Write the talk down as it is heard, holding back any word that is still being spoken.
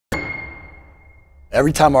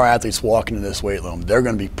Every time our athletes walk into this weight room, they're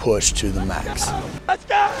going to be pushed to the max. Let's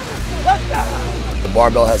go! Let's go! The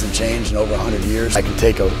barbell hasn't changed in over 100 years. I can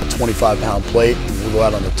take a 25-pound plate and we'll go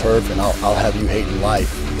out on the turf and I'll have you hating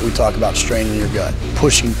life. We talk about straining your gut,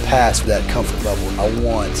 pushing past that comfort level. I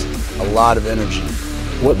want a lot of energy.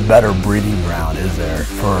 What better breeding ground is there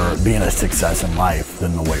for being a success in life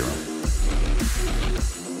than the weight room?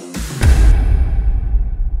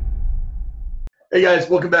 Hey guys,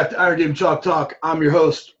 welcome back to Iron Game Chalk Talk. I'm your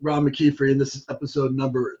host, Ron McKeefery, and this is episode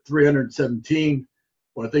number 317. I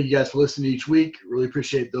want to thank you guys for listening each week. Really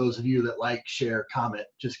appreciate those of you that like, share, comment.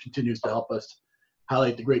 Just continues to help us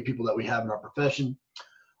highlight the great people that we have in our profession.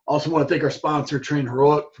 Also want to thank our sponsor, Train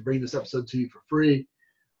Heroic, for bringing this episode to you for free.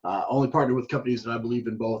 Only partner with companies that I believe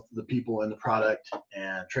in both the people and the product.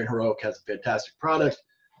 And Train Heroic has a fantastic product,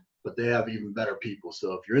 but they have even better people.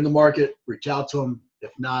 So if you're in the market, reach out to them.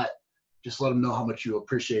 If not, just let them know how much you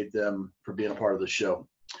appreciate them for being a part of the show.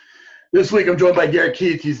 This week, I'm joined by Garrett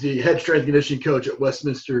Keith. He's the head strength and conditioning coach at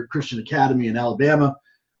Westminster Christian Academy in Alabama.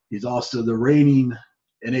 He's also the reigning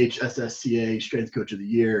NHSSCA Strength Coach of the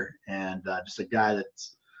Year, and just a guy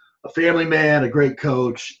that's a family man, a great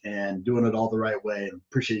coach, and doing it all the right way. And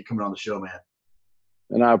appreciate you coming on the show, man.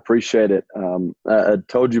 And I appreciate it. I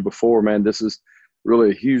told you before, man, this is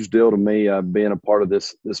really a huge deal to me, being a part of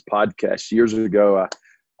this podcast. Years ago,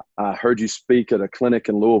 I heard you speak at a clinic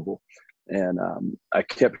in Louisville, and I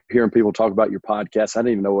kept hearing people talk about your podcast. I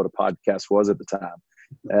didn't even know what a podcast was at the time.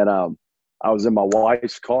 And I was in my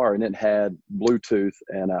wife's car, and it had Bluetooth,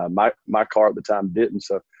 and my car at the time didn't.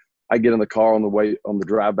 So I get in the car on the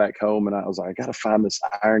drive back home, and I was like, I got to find this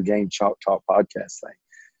Iron Game Chalk Talk podcast thing.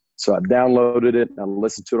 So I downloaded it, and I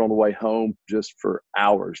listened to it on the way home just for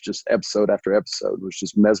hours, just episode after episode, was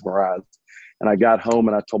just mesmerized. And I got home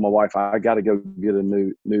and I told my wife, I got to go get a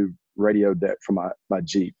new radio deck for my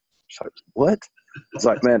Jeep. She's like, what? It's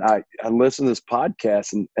like, man, I listen to this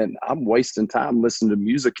podcast and I'm wasting time listening to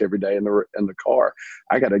music every day in the car.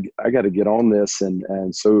 I gotta get on this.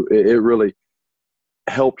 And so it really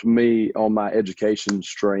helped me on my education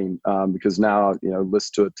stream, because now,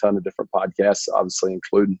 listen to a ton of different podcasts, obviously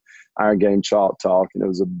including Iron Game Chalk Talk. And it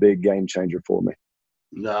was a big game changer for me.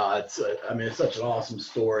 No, it's such an awesome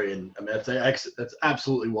story, and that's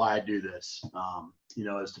absolutely why I do this.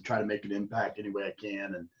 Is to try to make an impact any way I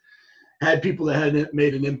can, and had people that had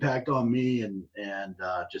made an impact on me, and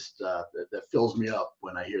that fills me up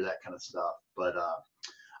when I hear that kind of stuff. But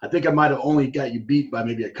I think I might have only got you beat by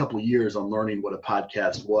maybe a couple of years on learning what a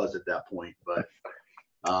podcast was at that point. But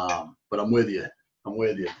I'm with you.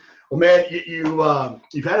 Well, man,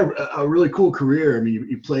 you've had a really cool career. I mean,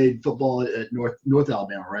 you played football at North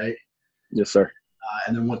Alabama, right? Yes, sir.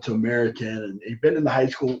 And then went to American, and you've been in the high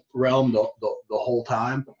school realm the whole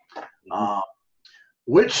time.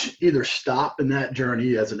 Which either stop in that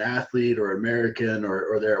journey as an athlete or American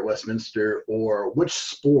or there at Westminster, or which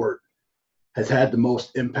sport has had the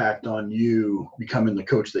most impact on you becoming the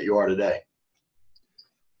coach that you are today?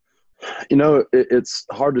 It's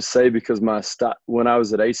hard to say, because when I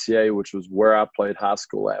was at ACA, which was where I played high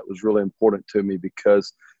school at, was really important to me,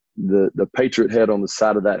 because the Patriot head on the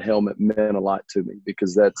side of that helmet meant a lot to me,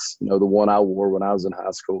 because that's, the one I wore when I was in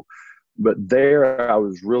high school. But there I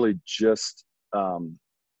was really just a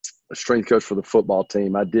strength coach for the football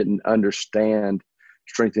team. I didn't understand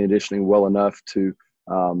strength and conditioning well enough to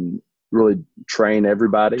really train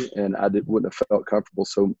everybody, and wouldn't have felt comfortable.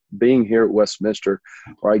 So being here at Westminster,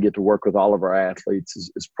 where I get to work with all of our athletes,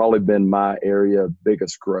 has probably been my area of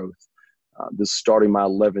biggest growth. This is starting my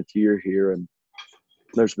 11th year here, and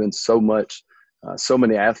there's been so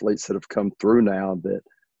many athletes that have come through now that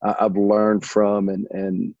I've learned from,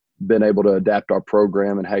 and been able to adapt our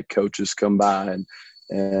program, and had coaches come by,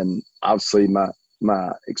 and obviously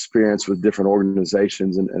my experience with different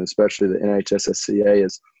organizations, and especially the NHSSCA,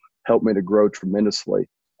 has helped me to grow tremendously.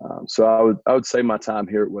 So I would say my time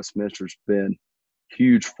here at Westminster has been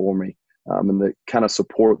huge for me, and the kind of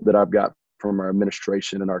support that I've got from our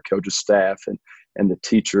administration and our coaches staff and the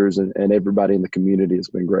teachers and everybody in the community has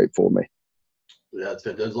been great for me. Yeah,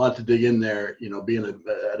 there's a lot to dig in there. Being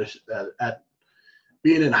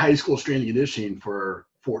being in high school strength and conditioning for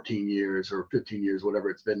 14 years or 15 years,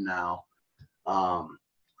 whatever it's been now.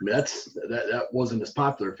 That wasn't as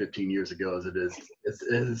popular 15 years ago as it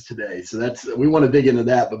is today. So we want to dig into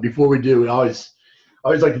that. But before we do, we always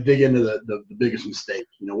like to dig into the biggest mistake.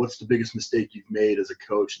 What's the biggest mistake you've made as a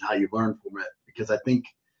coach, and how you learned from it? Because I think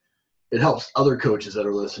it helps other coaches that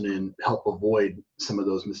are listening help avoid some of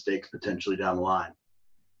those mistakes potentially down the line.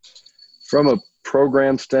 From a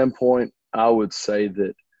program standpoint, I would say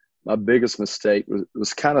that my biggest mistake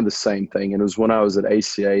was kind of the same thing. And it was when I was at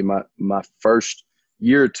ACA, my first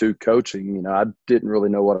year or two coaching, you know, I didn't really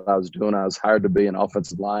know what I was doing. I was hired to be an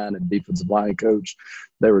offensive line and defensive line coach.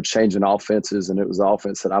 They were changing offenses, and it was the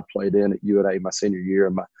offense that I played in at UNA my senior year.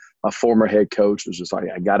 And my former head coach was just like,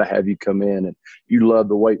 I got to have you come in. And you loved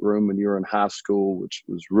the weight room when you were in high school, which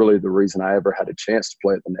was really the reason I ever had a chance to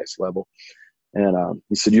play at the next level. And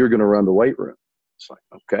he said, you're going to run the weight room. It's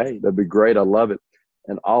like, okay, that'd be great. I love it.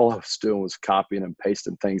 And all I was doing was copying and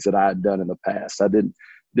pasting things that I had done in the past. I didn't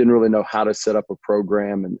really know how to set up a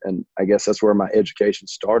program, and I guess that's where my education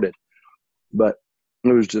started. But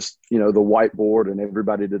it was just, you know, the whiteboard, and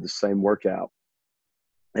everybody did the same workout.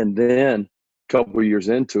 And then a couple of years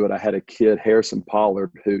into it, I had a kid, Harrison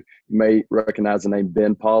Pollard, who you may recognize the name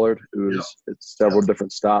Ben Pollard, who is at several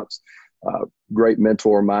different stops. Great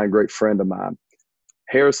mentor of mine, great friend of mine.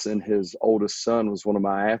 Harrison, his oldest son, was one of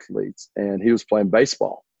my athletes, and he was playing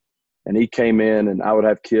baseball. And he came in, and I would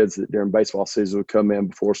have kids that during baseball season would come in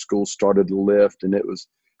before school started to lift, and it was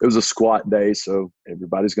a squat day, so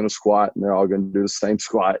everybody's going to squat, and they're all going to do the same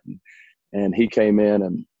squat. And he came in,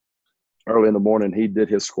 and early in the morning he did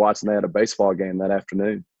his squats, and they had a baseball game that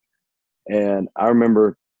afternoon. And I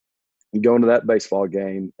remember going to that baseball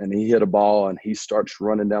game, and he hit a ball, and he starts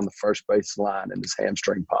running down the first base line, and his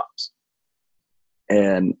hamstring pops.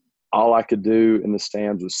 And all I could do in the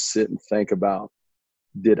stands was sit and think about,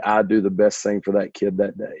 did I do the best thing for that kid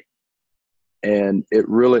that day? And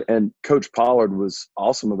and Coach Pollard was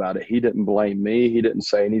awesome about it. He didn't blame me. He didn't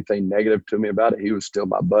say anything negative to me about it. He was still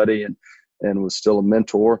my buddy and was still a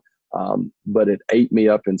mentor. But it ate me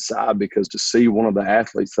up inside, because to see one of the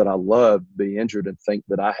athletes that I loved be injured and think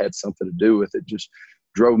that I had something to do with it just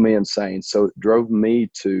drove me insane. So it drove me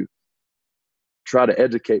to try to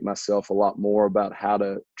educate myself a lot more about how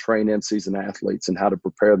to train in-season athletes and how to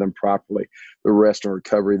prepare them properly, the rest and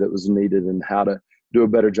recovery that was needed, and how to do a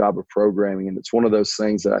better job of programming. And it's one of those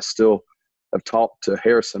things that I still have talked to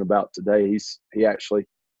Harrison about today. He actually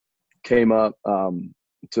came up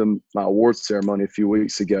to my awards ceremony a few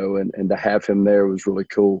weeks ago, and to have him there was really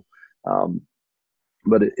cool.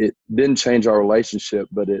 But it didn't change our relationship,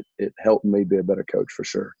 but it helped me be a better coach for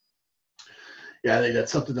sure. Yeah, I think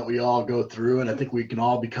that's something that we all go through, and I think we can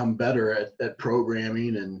all become better at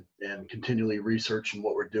programming and continually researching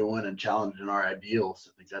what we're doing and challenging our ideals.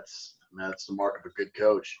 I think that's the mark of a good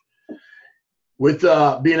coach. With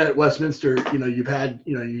being at Westminster, you know, you've had,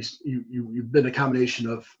 you know, you've been a combination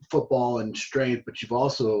of football and strength, but you've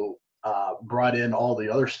also brought in all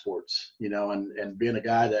the other sports, you know, and being a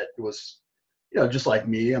guy that was, you know, just like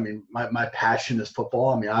me. I mean, my passion is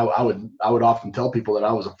football. I mean, I would often tell people that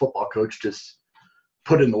I was a football coach, just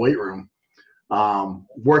put in the weight room.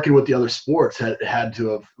 Working with the other sports had to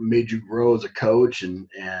have made you grow as a coach and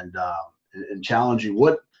challenge you.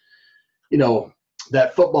 What, you know,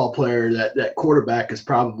 that football player, that quarterback is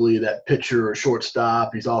probably that pitcher or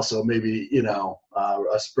shortstop. He's also maybe, you know,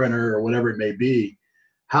 a sprinter or whatever it may be.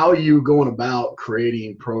 How are you going about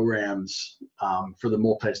creating programs for the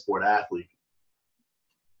multi-sport athlete?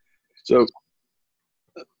 So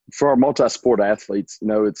for our multi-sport athletes, you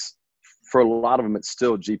know, for a lot of them, it's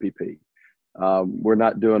still GPP. We're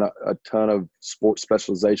not doing a ton of sports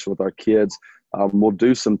specialization with our kids. We'll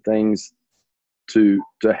do some things to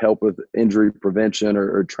help with injury prevention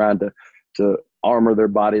or trying to armor their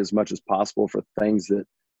body as much as possible for things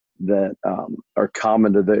that are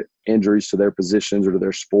common to the injuries to their positions or to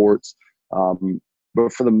their sports.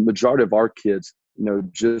 But for the majority of our kids, you know,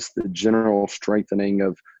 just the general strengthening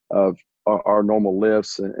of our normal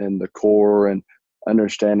lifts and the core and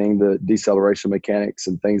understanding the deceleration mechanics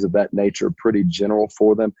and things of that nature are pretty general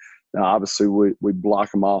for them. Now, obviously, we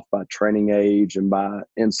block them off by training age and by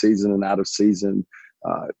in-season and out-of-season,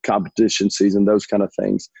 competition season, those kind of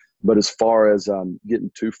things. But as far as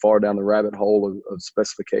getting too far down the rabbit hole of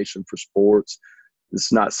specification for sports,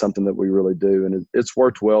 it's not something that we really do. And it's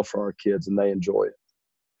worked well for our kids, and they enjoy it.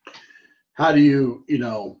 How do you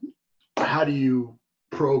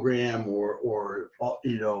program or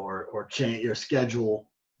change your schedule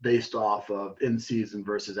based off of in season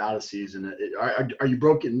versus out of season?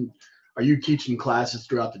 Are you teaching classes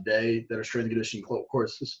throughout the day that are strength and conditioning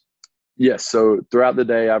courses? Yes. So throughout the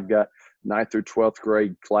day, I've got 9th through 12th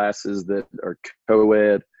grade classes that are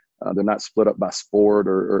co-ed. They're not split up by sport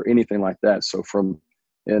or anything like that. So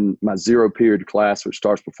in my 0 period class, which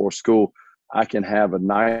starts before school, I can have a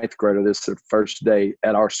 9th grader this their first day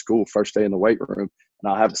at our school, first day in the weight room.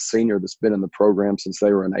 And I'll have a senior that's been in the program since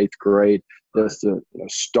they were in 8th grade, that's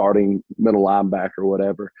starting middle linebacker or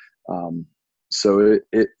whatever. So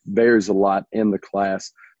it varies a lot in the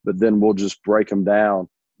class, but then we'll just break them down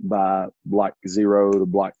by block 0 to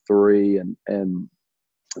block 3 and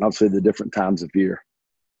obviously the different times of year.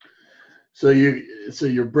 So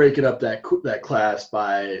you're breaking up that class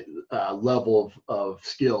by level of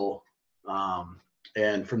skill,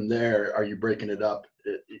 and from there, are you breaking it up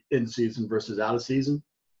in season versus out of season?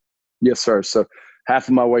 Yes, sir. So half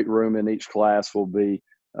of my weight room in each class will be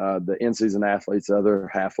the in-season athletes. The other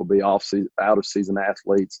half will be out-of-season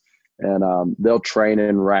athletes, and they'll train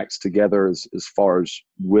in racks together as far as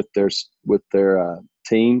with their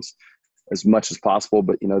teams as much as possible.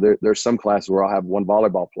 But there's some classes where I'll have one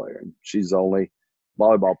volleyball player, and she's the only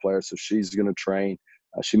volleyball player, so she's going to train.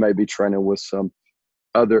 She may be training with some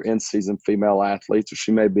other in-season female athletes, or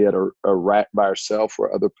she may be at a rack by herself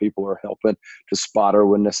where other people are helping to spot her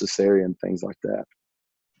when necessary and things like that.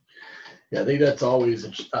 Yeah, I think that's always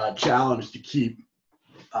a challenge to keep.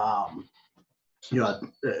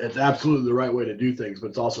 It's absolutely the right way to do things, but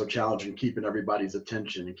it's also challenging keeping everybody's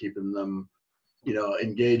attention and keeping them,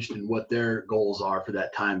 engaged in what their goals are for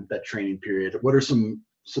that time, that training period. What are some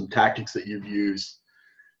tactics that you've used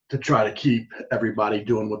to try to keep everybody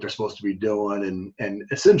doing what they're supposed to be doing and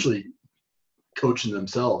essentially coaching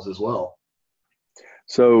themselves as well?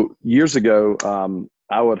 So years ago,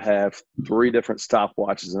 I would have 3 different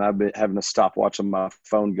stopwatches, and I've been having a stopwatch on my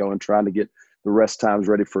phone going, trying to get the rest times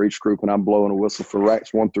ready for each group. And I'm blowing a whistle for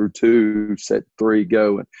racks 1 through 2, set 3,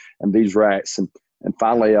 go, and these racks. And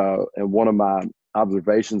finally, in one of my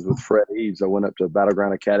observations with Fred Eves, I went up to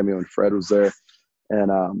Battleground Academy when Fred was there,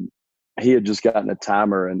 and he had just gotten a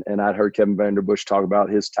timer, and I'd heard Kevin Vanderbush talk about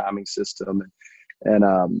his timing system,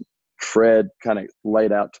 and Fred kind of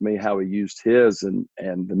laid out to me how he used his, and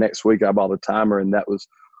the next week I bought a timer, and that was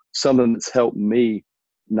something that's helped me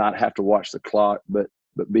not have to watch the clock, but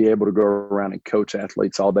be able to go around and coach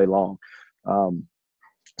athletes all day long.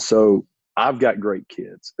 So I've got great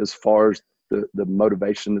kids as far as the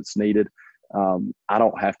motivation that's needed. I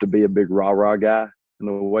don't have to be a big rah-rah guy in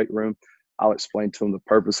the weight room. I'll explain to them the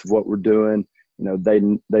purpose of what we're doing. They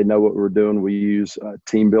know what we're doing. We use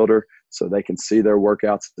Team Builder so they can see their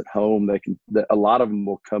workouts at home. A lot of them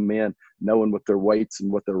will come in knowing what their weights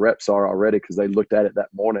and what their reps are already because they looked at it that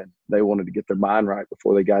morning. They wanted to get their mind right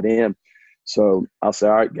before they got in. So I'll say,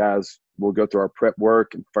 all right, guys, we'll go through our prep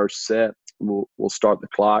work and first set. We'll start the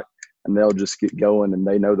clock, and they'll just get going, and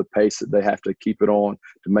they know the pace that they have to keep it on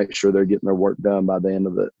to make sure they're getting their work done by the end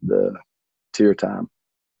of the tier time.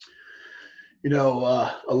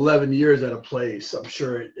 11 years at a place, I'm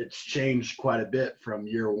sure it's changed quite a bit from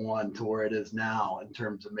year one to where it is now in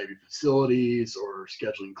terms of maybe facilities or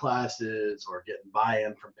scheduling classes or getting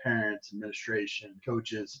buy-in from parents, administration,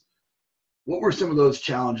 coaches. What were some of those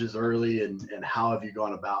challenges early, and how have you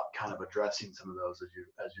gone about kind of addressing some of those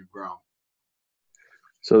as you've grown?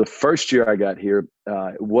 So the first year I got here,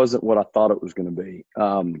 it wasn't what I thought it was going to be.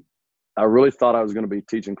 I really thought I was going to be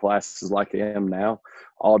teaching classes like I am now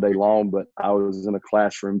all day long, but I was in a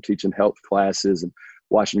classroom teaching health classes and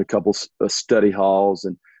watching a couple of study halls,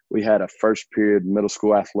 and we had a first period middle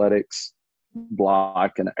school athletics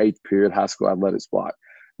block and an 8th period high school athletics block.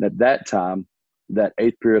 And at that time, that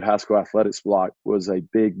 8th period high school athletics block was a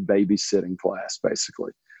big babysitting class,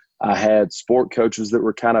 basically. I had sport coaches that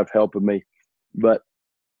were kind of helping me, but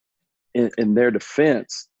in their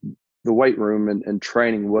defense, the weight room and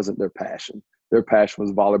training wasn't their passion. Their passion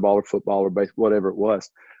was volleyball or football or baseball, whatever it was.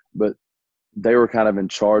 But they were kind of in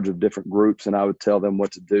charge of different groups, and I would tell them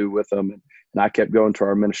what to do with them. And I kept going to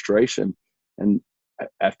our administration. And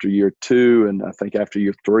after year 2, and I think after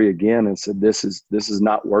year 3 again, and said, this is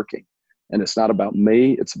not working. And it's not about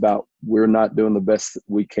me. It's about we're not doing the best that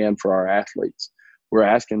we can for our athletes. We're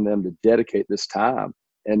asking them to dedicate this time,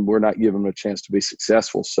 and we're not giving them a chance to be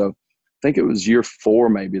successful. So I think it was year 4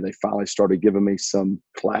 maybe they finally started giving me some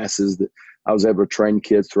classes that I was able to train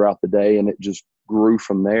kids throughout the day, and it just grew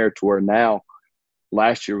from there to where now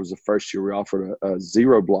last year was the first year we offered a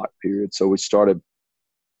 0 block period. So we started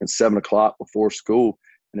at 7 o'clock before school,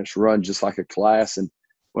 and it's run just like a class. And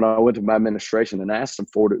when I went to my administration and asked them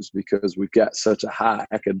for it, it was because we've got such a high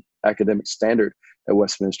academic standard at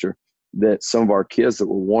Westminster that some of our kids that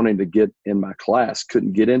were wanting to get in my class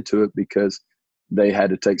couldn't get into it because they had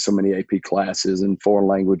to take so many AP classes and foreign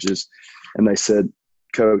languages. And they said,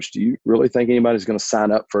 Coach, do you really think anybody's going to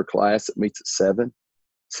sign up for a class that meets at 7? I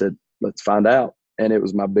said, let's find out. And it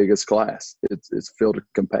was my biggest class. It's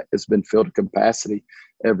been filled to capacity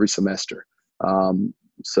every semester.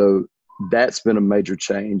 So that's been a major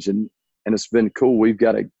change, and it's been cool. We've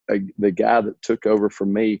got the guy that took over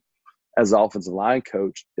from me as offensive line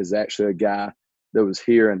coach is actually a guy that was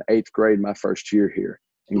here in 8th grade my first year here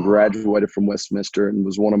and graduated from Westminster and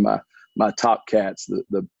was one of my top cats.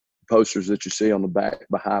 The posters that you see on the back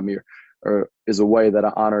behind me is a way that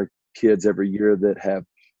I honor kids every year that have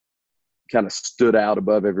kind of stood out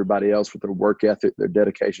above everybody else with their work ethic, their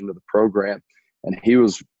dedication to the program. And he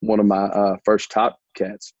was one of my first top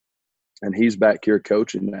cats, and he's back here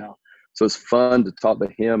coaching now. So it's fun to talk to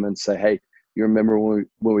him and say, hey, you remember when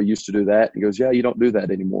we used to do that? He goes, yeah, you don't do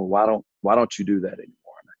that anymore. Why don't you do that anymore?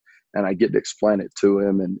 And I get to explain it to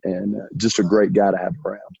him, and just a great guy to have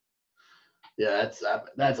around. Yeah,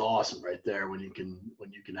 that's awesome right there. When you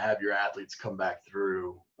can have your athletes come back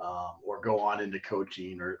through, or go on into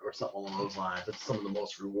coaching or something along those lines. That's some of the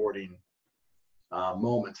most rewarding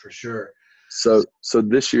moments for sure. So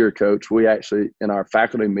this year, Coach, we actually, in our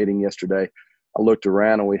faculty meeting yesterday, I looked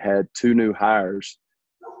around and we had 2 new hires,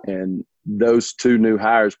 and those 2 new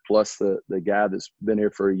hires plus the guy that's been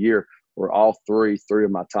here for a year were all three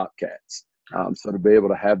of my top cats. So to be able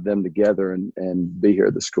to have them together and be here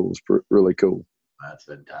at the school is really cool. That's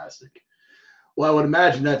fantastic. Well, I would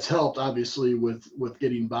imagine that's helped obviously with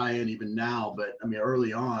getting buy-in even now, but I mean,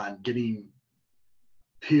 early on, getting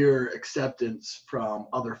peer acceptance from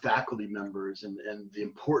other faculty members and the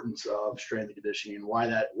importance of strength and conditioning, and why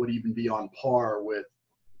that would even be on par with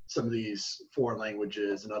some of these foreign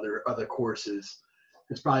languages and other courses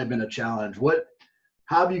has probably been a challenge.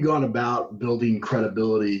 How have you gone about building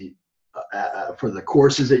credibility for the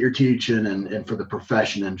courses that you're teaching and for the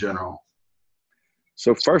profession in general?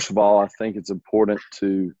 So first of all, I think it's important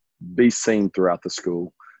to be seen throughout the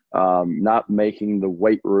school, not making the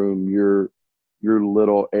weight room your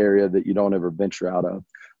little area that you don't ever venture out of.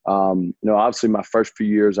 Obviously my first few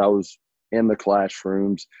years I was in the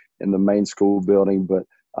classrooms in the main school building, but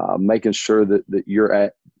making sure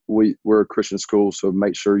that we're a Christian school, so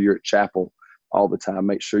make sure you're at chapel all the time.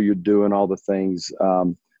 Make sure you're doing all the things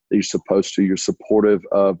that you're supposed to. You're supportive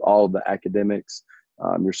of all of the academics.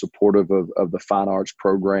 You're supportive of the fine arts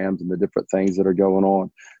programs and the different things that are going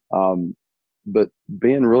on. But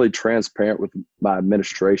being really transparent with my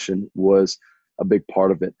administration was a big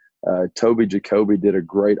part of it. Toby Jacoby did a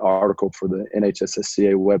great article for the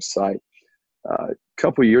NHSSCA website a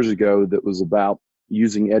couple of years ago that was about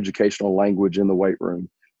using educational language in the weight room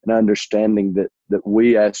and understanding that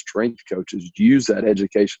we as strength coaches use that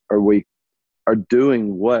education, or we are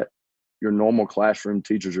doing what your normal classroom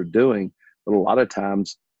teachers are doing, but a lot of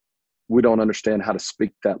times we don't understand how to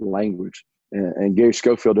speak that language. And Gary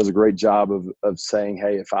Schofield does a great job of saying,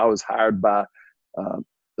 hey, if I was hired by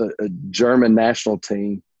a German national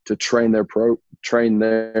team to train their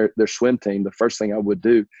swim team, the first thing I would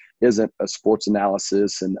do isn't a sports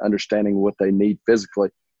analysis and understanding what they need physically.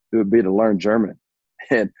 It would be to learn German,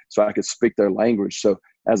 and so I could speak their language. So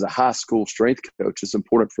as a high school strength coach, it's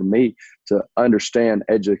important for me to understand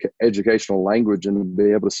educational language and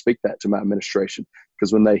be able to speak that to my administration,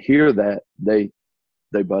 because when they hear that, they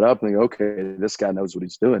butt up and they go, okay, this guy knows what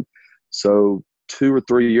he's doing. So 2 or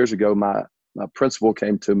 3 years ago, my principal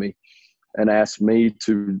came to me and asked me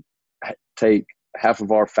to take half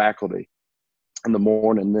of our faculty in the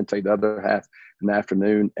morning and then take the other half in the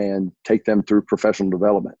afternoon and take them through professional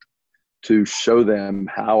development to show them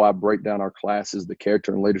how I break down our classes, the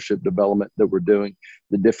character and leadership development that we're doing,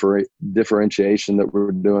 the differentiation that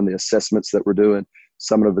we're doing, the assessments that we're doing,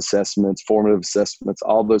 summative assessments, formative assessments,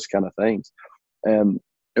 all those kind of things. And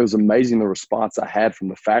it was amazing the response I had from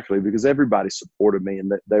the faculty, because everybody supported me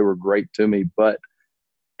and they were great to me. But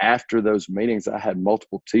after those meetings, I had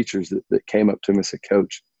multiple teachers that came up to me and said,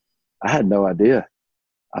 Coach, I had no idea.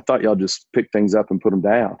 I thought y'all just pick things up and put them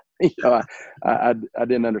down. I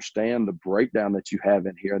didn't understand the breakdown that you have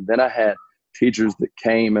in here. And then I had teachers that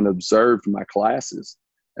came and observed my classes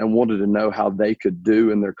and wanted to know how they could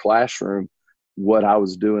do in their classroom what I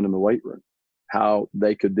was doing in the weight room, how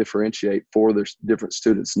they could differentiate for their different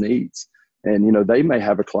students' needs. And, they may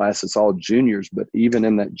have a class that's all juniors, but even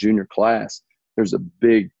in that junior class, there's a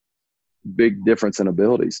big difference in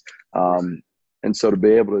abilities. And so to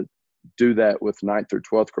be able to do that with 9th through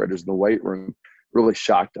 12th graders in the weight room really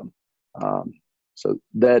shocked them. So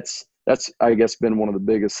that's, I guess, been one of the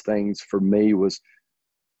biggest things for me, was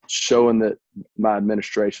showing that my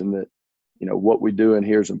administration that, what we do in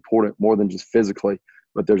here is important more than just physically,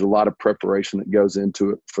 but there's a lot of preparation that goes into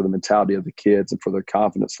it for the mentality of the kids and for their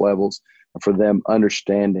confidence levels and for them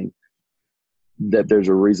understanding that there's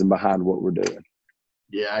a reason behind what we're doing.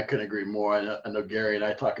 Yeah, I couldn't agree more. I know Gary and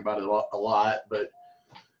I talk about it a lot, but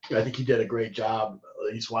I think he did a great job,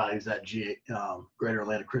 at least while he was at Greater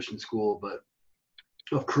Atlanta Christian School, but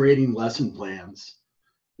of creating lesson plans,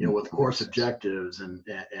 with course objectives and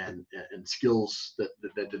skills that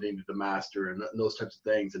they needed to master and those types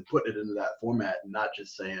of things, and putting it into that format, and not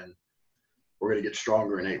just saying we're going to get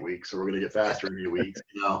stronger in 8 weeks or we're going to get faster in 8 weeks,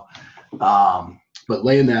 but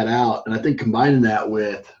laying that out. And I think combining that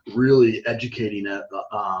with really educating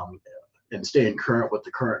and staying current with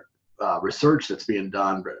the current research that's being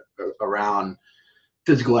done around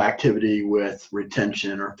physical activity with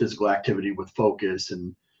retention or physical activity with focus,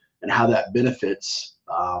 and how that benefits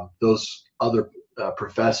those other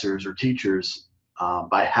professors or teachers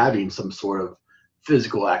by having some sort of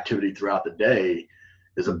physical activity throughout the day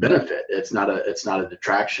is a benefit. It's not a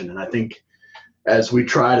detraction. And I think as we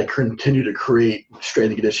try to continue to create strength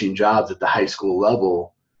and conditioning jobs at the high school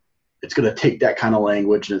level, it's going to take that kind of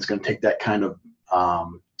language, and it's going to take that kind of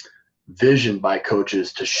vision by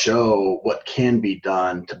coaches to show what can be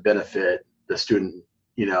done to benefit the student,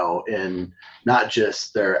 in not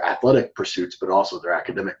just their athletic pursuits, but also their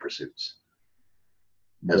academic pursuits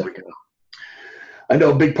as we go. I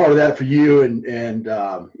know a big part of that for you, and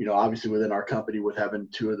obviously within our company with having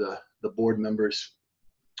two of the board members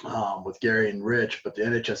with Gary and Rich, but the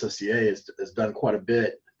NHSSCA has done quite a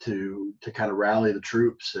bit to kind of rally the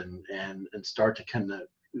troops and start to kind of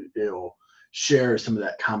share some of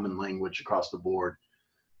that common language across the board.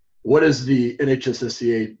 What has the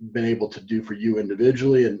NHSSCA been able to do for you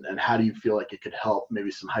individually, and how do you feel like it could help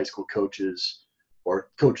maybe some high school coaches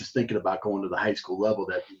or coaches thinking about going to the high school level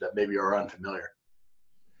that maybe are unfamiliar?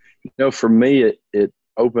 For me, it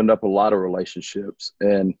opened up a lot of relationships,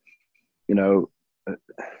 and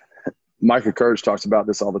Micah Courage talks about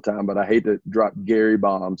this all the time, but I hate to drop Gary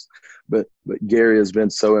bombs, but Gary has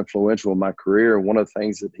been so influential in my career. And one of the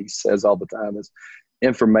things that he says all the time is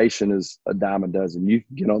information is a dime a dozen. You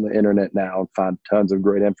can get on the internet now and find tons of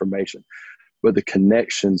great information, but the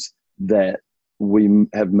connections that we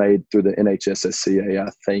have made through the NHSSCA,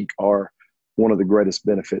 I think, are one of the greatest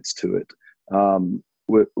benefits to it.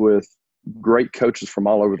 With great coaches from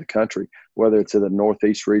all over the country, whether it's in the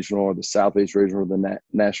Northeast Regional or the Southeast Regional or the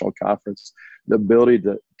National Conference, the ability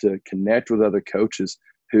to connect with other coaches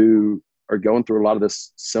who are going through a lot of the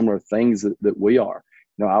similar things that we are.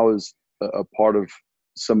 I was a part of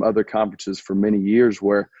some other conferences for many years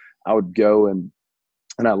where I would go and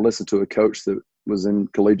I listened to a coach that was in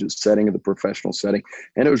collegiate setting or the professional setting,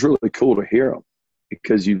 and it was really cool to hear them,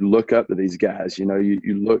 because you look up to these guys. You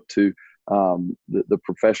look to the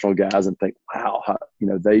professional guys and think, wow,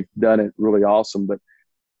 they've done it really awesome, but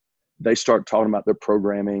they start talking about their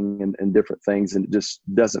programming and different things, and it just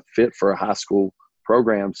doesn't fit for a high school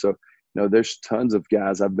program. So, there's tons of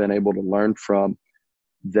guys I've been able to learn from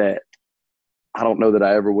that I don't know that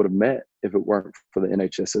I ever would have met if it weren't for the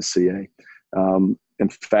NHSSCA. In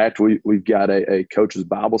fact, we've got a coach's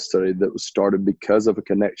Bible study that was started because of a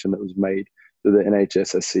connection that was made through the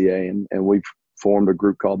NHSSCA, and we've formed a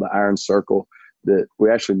group called the Iron Circle that we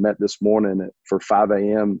actually met this morning for 5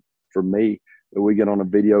 a.m. for me. We get on a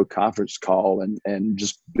video conference call and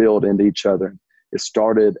just build into each other. It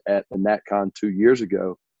started at the NatCon 2 years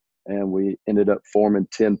ago, and we ended up forming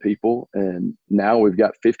 10 people, and now we've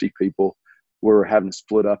got 50 people. We're having to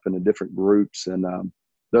split up into different groups, and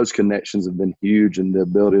those connections have been huge, and the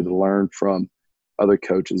ability to learn from other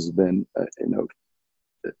coaches has been,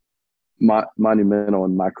 monumental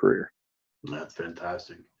in my career. That's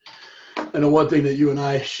fantastic. And the one thing that you and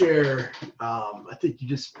I share, I think you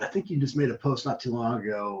just made a post not too long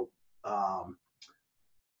ago,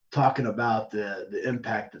 talking about the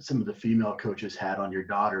impact that some of the female coaches had on your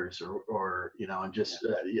daughters, or and just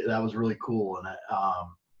that was really cool.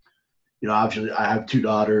 And obviously I have two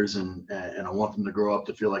daughters, and I want them to grow up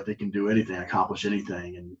to feel like they can do anything, accomplish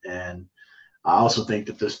anything. And I also think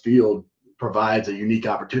that this field provides a unique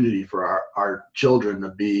opportunity for our children to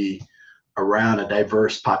be around a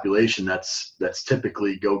diverse population that's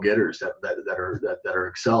typically go-getters that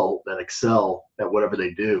excel at whatever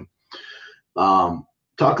they do.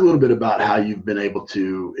 Talk a little bit about how you've been able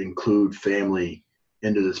to include family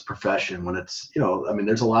into this profession when it's,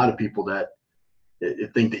 there's a lot of people that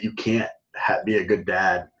think that you can't be a good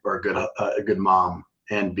dad or a good mom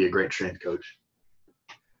and be a great strength coach.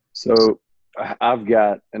 So I've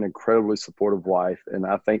got an incredibly supportive wife, and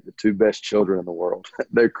I think the two best children in the world.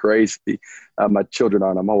 They're crazy. My children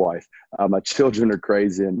aren't. I'm my wife. My children are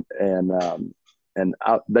crazy, and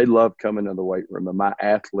they love coming to the weight room. And my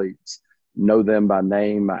athletes know them by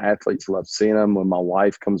name. My athletes love seeing them. When my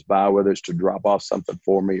wife comes by, whether it's to drop off something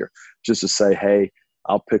for me or just to say, hey,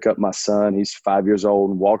 I'll pick up my son. He's 5 years old,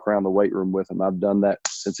 and walk around the weight room with him. I've done that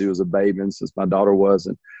since he was a baby and since my daughter was,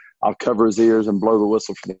 and I'll cover his ears and blow the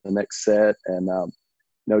whistle for the next set. And,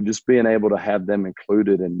 just being able to have them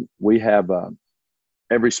included. And we have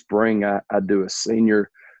every spring I do a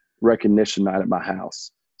senior recognition night at my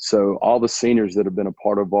house. So all the seniors that have been a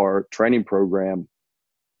part of our training program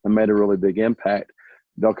and made a really big impact,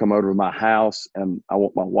 they'll come over to my house, and I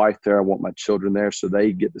want my wife there. I want my children there, so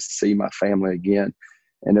they get to see my family again.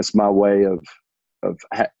 And it's my way of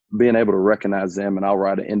being able to recognize them, and I'll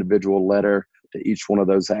write an individual letter to each one of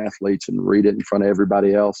those athletes and read it in front of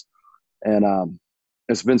everybody else. And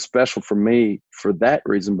it's been special for me for that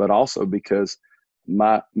reason, but also because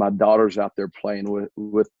my daughter's out there playing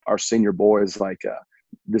with our senior boys. Like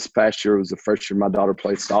this past year was the first year my daughter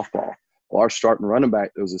played softball. Well, our starting running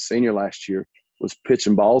back that was a senior last year was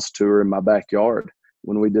pitching balls to her in my backyard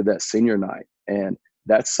when we did that senior night. And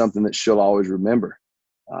that's something that she'll always remember.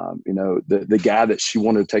 The guy that she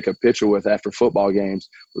wanted to take a picture with after football games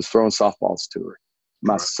was throwing softballs to her.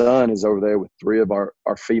 My son is over there with 3 of our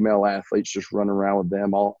female athletes, just running around with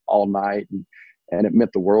them all night. And it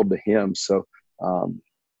meant the world to him. So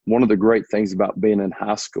one of the great things about being in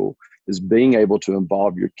high school is being able to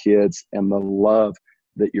involve your kids, and the love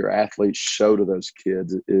that your athletes show to those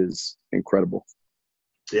kids is incredible.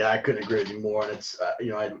 Yeah, I couldn't agree with you more. And it's,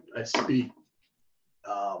 I speak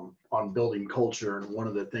on building culture. And one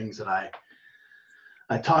of the things that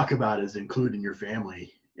I talk about is including your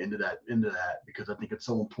family into that, because I think it's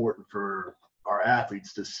so important for our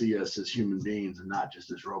athletes to see us as human beings and not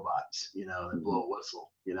just as robots, that blow a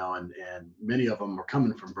whistle, and many of them are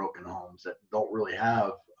coming from broken homes that don't really have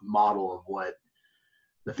a model of what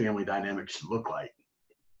the family dynamic should look like,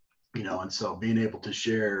 and so being able to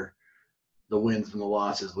share the wins and the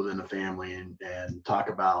losses within a family and talk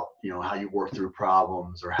about, how you work through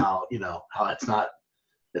problems, or how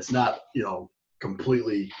it's not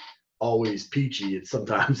completely always peachy.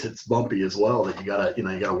 Sometimes it's bumpy as well that you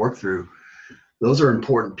gotta work through. Those are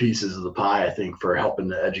important pieces of the pie, I think, for helping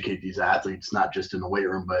to educate these athletes, not just in the weight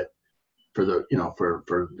room, but for the,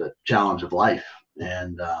 for the challenge of life.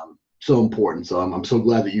 And so important. So I'm so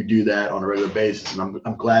glad that you do that on a regular basis. And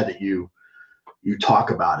I'm glad that you talk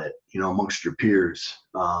about it, amongst your peers,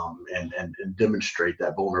 and demonstrate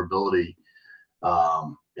that vulnerability,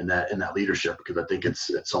 in that leadership, because I think it's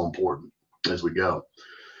so important as we go.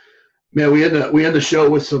 Man, we end the show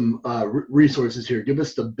with some resources here. Give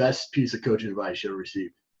us the best piece of coaching advice you ever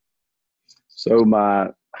received. So my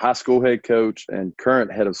high school head coach and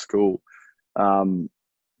current head of school,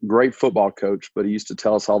 great football coach, but he used to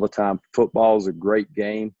tell us all the time, football is a great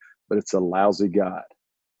game, but it's a lousy God.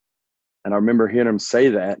 And I remember hearing him say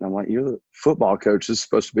that, and I'm like, you're the football coach. This is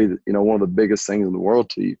supposed to be, one of the biggest things in the world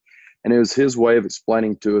to you. And it was his way of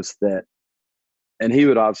explaining to us that, and he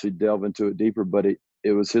would obviously delve into it deeper, but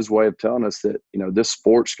it was his way of telling us that, this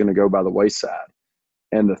sport's going to go by the wayside.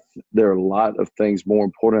 And there are a lot of things more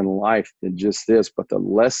important in life than just this, but the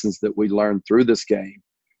lessons that we learn through this game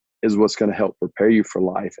is what's going to help prepare you for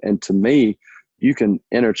life. And to me, you can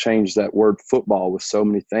interchange that word football with so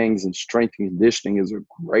many things, and strength and conditioning is a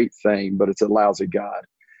great thing, but it's a lousy God.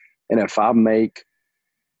 And if I make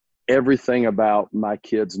everything about my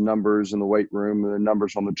kids' numbers in the weight room, or their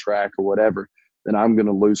numbers on the track or whatever, then I'm going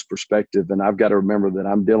to lose perspective. And I've got to remember that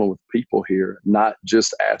I'm dealing with people here, not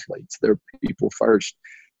just athletes. They're people first.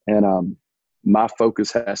 And my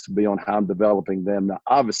focus has to be on how I'm developing them. Now,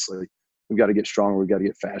 obviously, we've got to get stronger. We've got to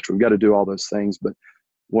get faster. We've got to do all those things. But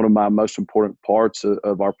one of my most important parts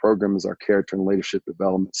of our program is our character and leadership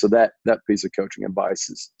development. So that piece of coaching advice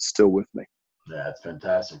is still with me. Yeah, that's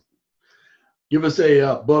fantastic. Give us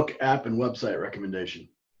a book, app, and website recommendation.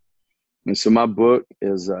 And so my book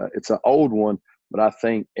is it's an old one, but I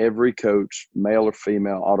think every coach, male or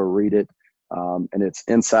female, ought to read it. And it's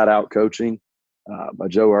Inside Out Coaching by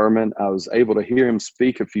Joe Ehrman. I was able to hear him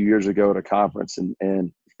speak a few years ago at a conference,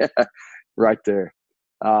 and right there,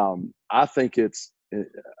 I think it's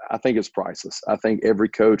priceless. I think every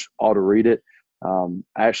coach ought to read it. I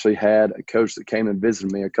actually had a coach that came and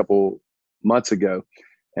visited me a couple months ago,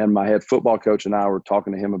 and my head football coach and I were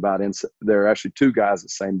talking to him about there are actually 2 guys the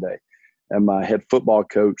same day. And my head football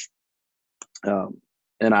coach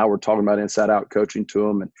and I were talking about Inside Out Coaching to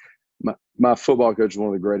him. And my football coach is one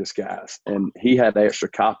of the greatest guys. And he had an extra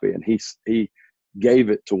copy, and he gave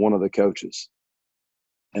it to one of the coaches.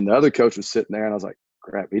 And the other coach was sitting there, and I was like,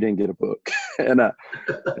 crap, he didn't get a book. and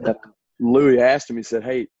Louis asked him, he said,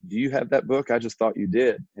 hey, do you have that book? I just thought you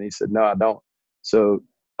did. And he said, no, I don't. So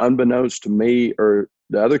unbeknownst to me or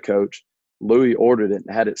the other coach, Louis ordered it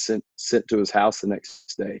and had it sent to his house the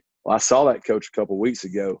next day. Well, I saw that coach a couple of weeks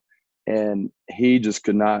ago, and he just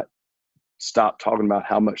could not stop talking about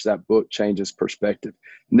how much that book changes perspective.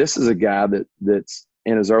 And this is a guy that's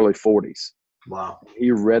in his early 40s. Wow.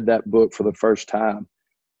 He read that book for the first time,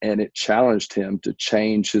 and it challenged him to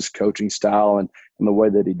change his coaching style and the way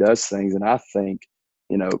that he does things. And I think,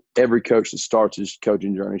 every coach that starts his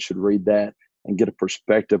coaching journey should read that and get a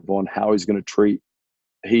perspective on how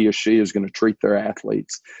he or she is going to treat their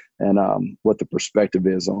athletes, and what the perspective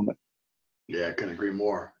is on it. Yeah, I couldn't agree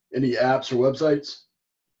more. Any apps or websites?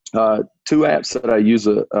 Two apps that I use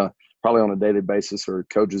probably on a daily basis are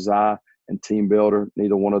Coach's Eye and Team Builder.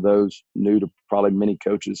 Neither one of those new to probably many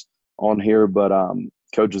coaches on here, but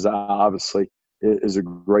Coach's Eye obviously is a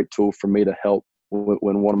great tool for me to help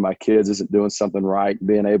when one of my kids isn't doing something right,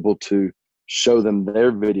 being able to show them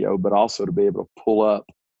their video, but also to be able to pull up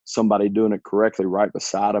somebody doing it correctly right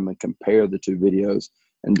beside them and compare the two videos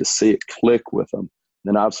and to see it click with them.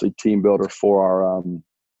 Then obviously Team Builder for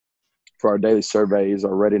our daily surveys,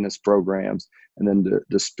 our readiness programs, and then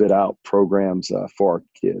to spit out programs for our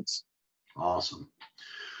kids. Awesome.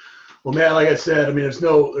 Well, man, like I said, I mean, there's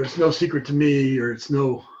no secret to me, or it's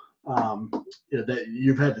no that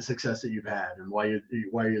you've had the success that you've had, and why you're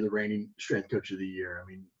the reigning strength coach of the year. I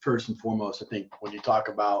mean, first and foremost, I think when you talk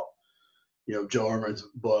about, Joe Ehrmann's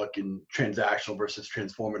book and transactional versus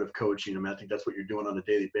transformative coaching, I mean, I think that's what you're doing on a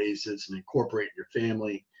daily basis, and incorporating your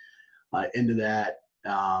family into that,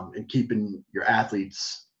 and keeping your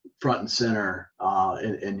athletes front and center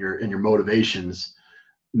in your motivations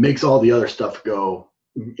makes all the other stuff go,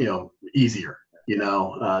 easier.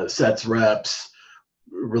 Sets, reps,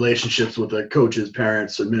 relationships with the coaches,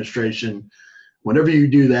 parents, administration. Whenever you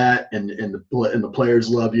do that, and the players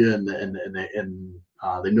love you, and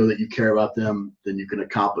they know that you care about them, then you can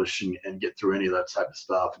accomplish and get through any of that type of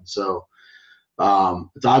stuff. And so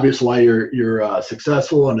it's obvious why you're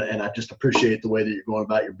successful, and I just appreciate the way that you're going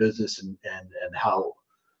about your business and how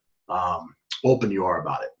open you are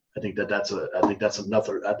about it. I think that's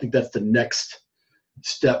the next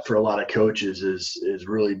step for a lot of coaches is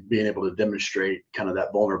really being able to demonstrate kind of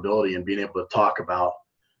that vulnerability and being able to talk about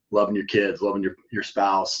loving your kids, loving your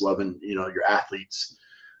spouse, loving, your athletes,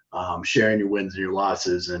 sharing your wins and your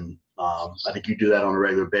losses. And I think you do that on a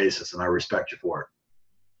regular basis, and I respect you for it.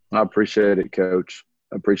 I appreciate it, Coach.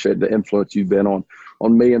 I appreciate the influence you've been on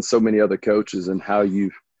me and so many other coaches, and how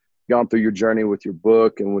you've gone through your journey with your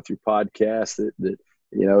book and with your podcast that it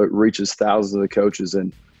reaches thousands of coaches,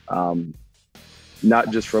 and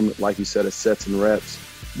not just from, like you said, sets and reps,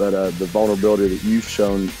 but the vulnerability that you've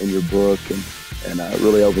shown in your book, and it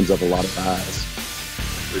really opens up a lot of eyes.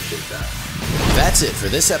 Appreciate that. That's it for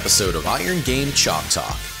this episode of Iron Game Chalk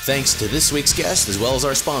Talk. Thanks to this week's guest as well as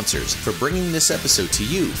our sponsors for bringing this episode to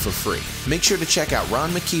you for free. Make sure to check out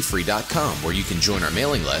ronmckeefery.com, where you can join our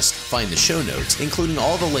mailing list, find the show notes, including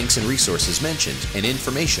all the links and resources mentioned, and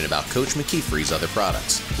information about Coach McKeefery's other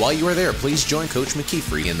products. While you are there, please join Coach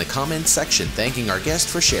McKeefery in the comments section thanking our guest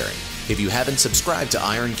for sharing. If you haven't subscribed to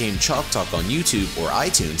Iron Game Chalk Talk on YouTube or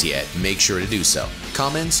iTunes yet, make sure to do so.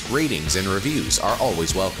 Comments, ratings, and reviews are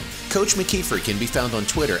always welcome. Coach McKeefery can be found on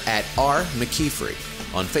Twitter at @RMcKeefery,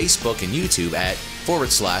 on Facebook and YouTube at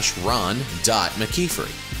 /Ron.McKeefery.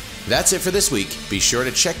 That's it for this week. Be sure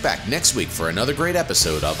to check back next week for another great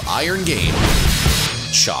episode of Iron Game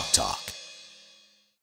Chalk Talk.